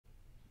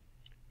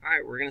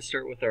Alright, we're going to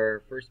start with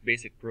our first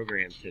basic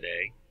program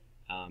today.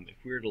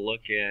 If we were to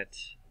look at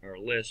our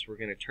list, we're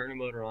going to turn a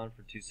motor on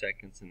for 2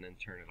 seconds and then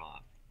turn it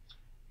off.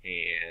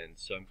 And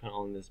so I'm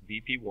calling this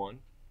BP1.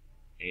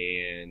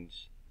 And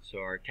so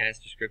our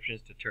task description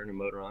is to turn a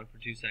motor on for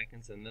 2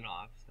 seconds and then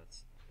off. So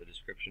that's the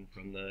description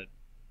from the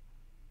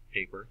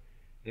paper.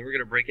 Then we're going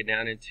to break it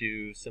down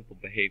into simple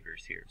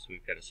behaviors here. So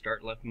we've got to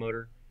start left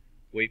motor,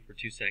 wait for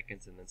 2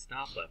 seconds, and then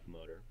stop left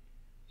motor.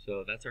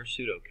 So that's our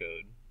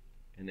pseudocode.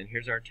 And then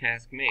here's our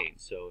task main.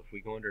 So if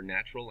we go under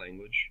natural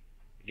language,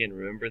 again,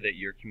 remember that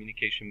your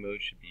communication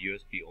mode should be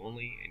USB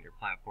only and your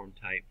platform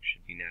type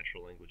should be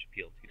natural language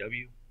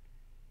PLTW.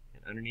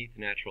 And underneath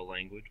natural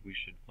language, we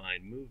should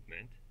find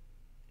movement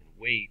and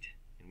wait,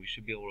 and we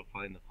should be able to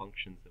find the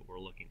functions that we're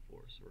looking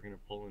for. So we're going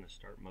to pull in a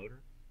start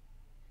motor,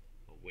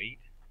 a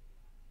wait,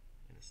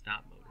 and a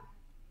stop motor.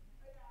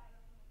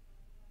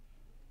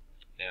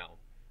 Now,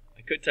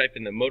 I could type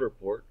in the motor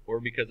port, or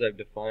because I've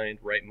defined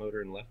right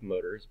motor and left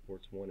motor as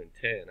ports 1 and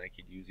 10, I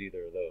could use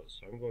either of those.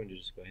 So I'm going to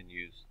just go ahead and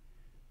use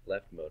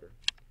left motor.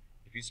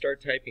 If you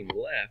start typing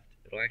left,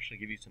 it'll actually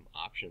give you some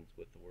options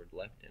with the word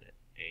left in it.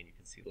 And you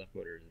can see left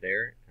motor is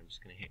there. I'm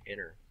just going to hit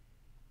enter,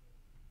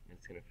 and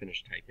it's going to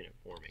finish typing it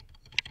for me.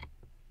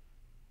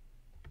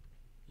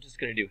 I'm just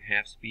going to do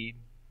half speed.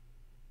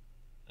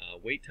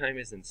 Wait time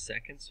is in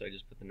seconds, so I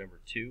just put the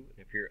number 2. And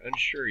if you're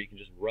unsure, you can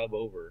just rub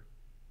over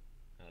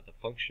the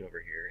function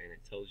over here, and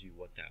it tells you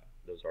what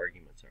those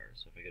arguments are.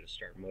 So if I go to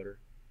start motor,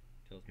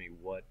 it tells me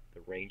what the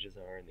ranges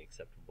are and the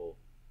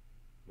acceptable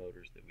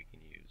motors that we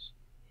can use,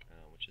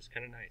 which is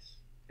kind of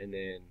nice. And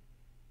then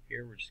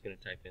here we're just going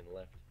to type in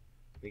left.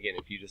 And again,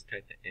 if you just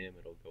type the M,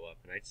 it'll go up,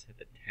 and I just hit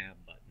the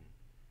tab button.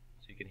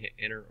 So you can hit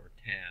enter or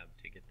tab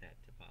to get that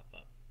to pop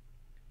up.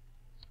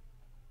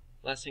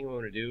 Last thing I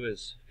want to do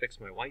is fix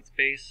my white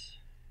space,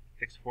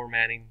 fix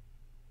formatting.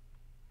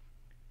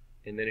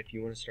 And then if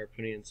you want to start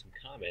putting in some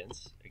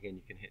comments, again,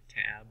 you can hit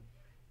tab.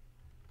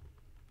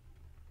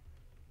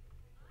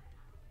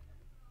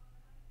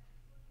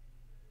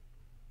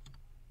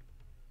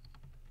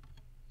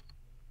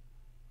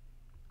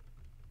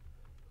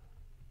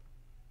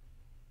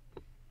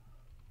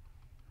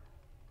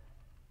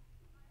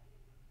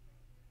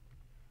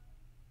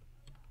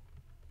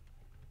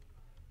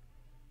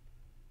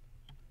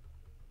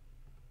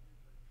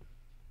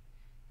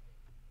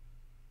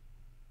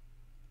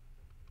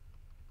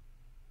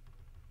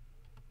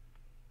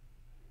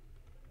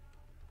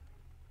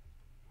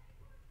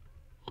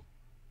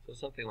 So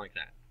something like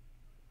that.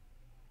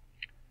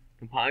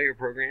 Compile your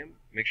program,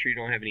 make sure you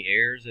don't have any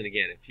errors, and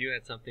again, if you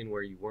had something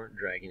where you weren't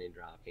dragging and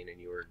dropping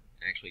and you were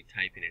actually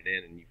typing it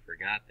in and you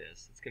forgot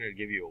this, it's going to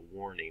give you a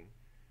warning.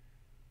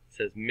 It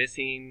says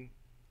missing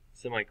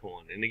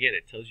semicolon, and again,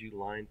 it tells you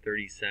line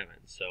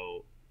 37,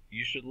 so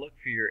you should look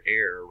for your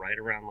error right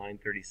around line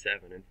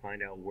 37 and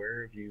find out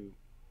where have you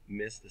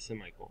missed the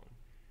semicolon.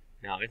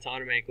 Now, it's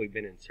automatically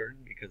been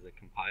inserted because the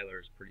compiler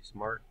is pretty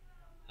smart.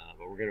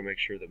 But we're going to make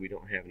sure that we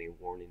don't have any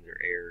warnings or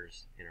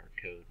errors in our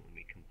code when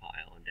we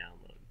compile and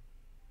download.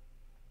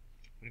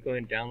 I'm going to go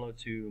ahead and download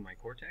to my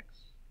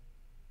Cortex.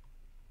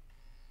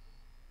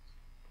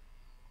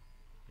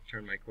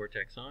 Turn my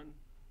Cortex on.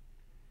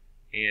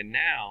 And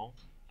now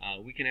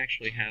we can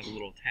actually have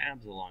little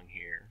tabs along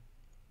here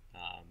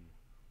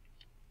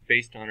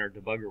based on our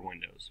debugger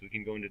windows. So we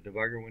can go into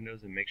debugger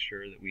windows and make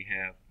sure that we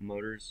have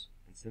motors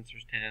and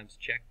sensors tabs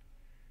checked.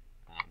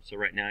 So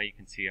right now you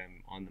can see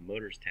I'm on the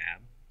motors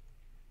tab.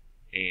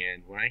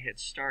 And when I hit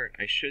start,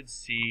 I should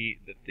see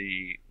that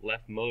the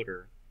left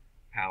motor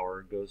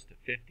power goes to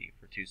 50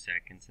 for 2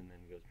 seconds and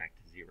then goes back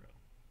to 0.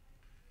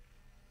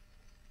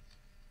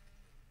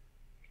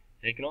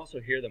 And you can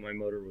also hear that my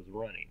motor was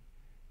running.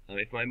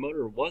 If my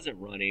motor wasn't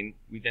running,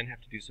 we then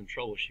have to do some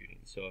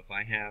troubleshooting. So if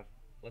I have,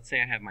 let's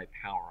say I have my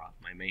power off,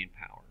 my main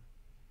power,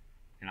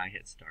 and I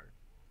hit start.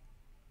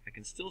 I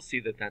can still see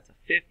that that's a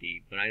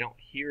 50, but I don't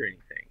hear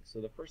anything.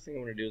 So the first thing I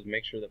want to do is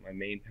make sure that my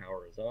main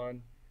power is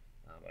on.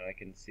 And I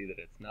can see that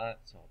it's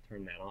not, so I'll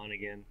turn that on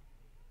again,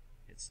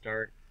 hit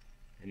start,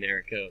 and there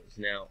it goes.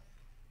 Now,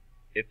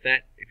 if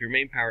your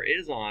main power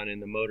is on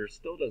and the motor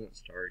still doesn't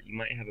start, you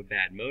might have a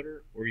bad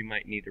motor, or you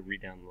might need to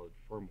re-download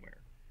firmware.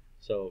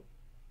 So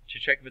to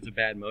check if it's a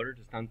bad motor,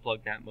 just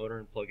unplug that motor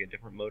and plug a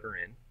different motor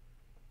in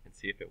and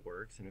see if it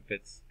works. And if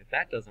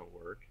that doesn't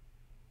work,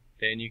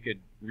 then you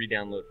could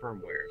re-download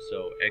firmware.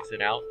 So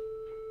exit out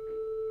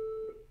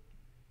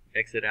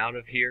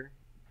of here.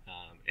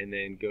 And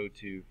then go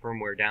to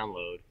firmware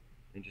download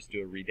and just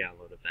do a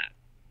re-download of that.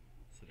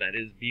 So that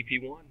is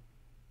BP1.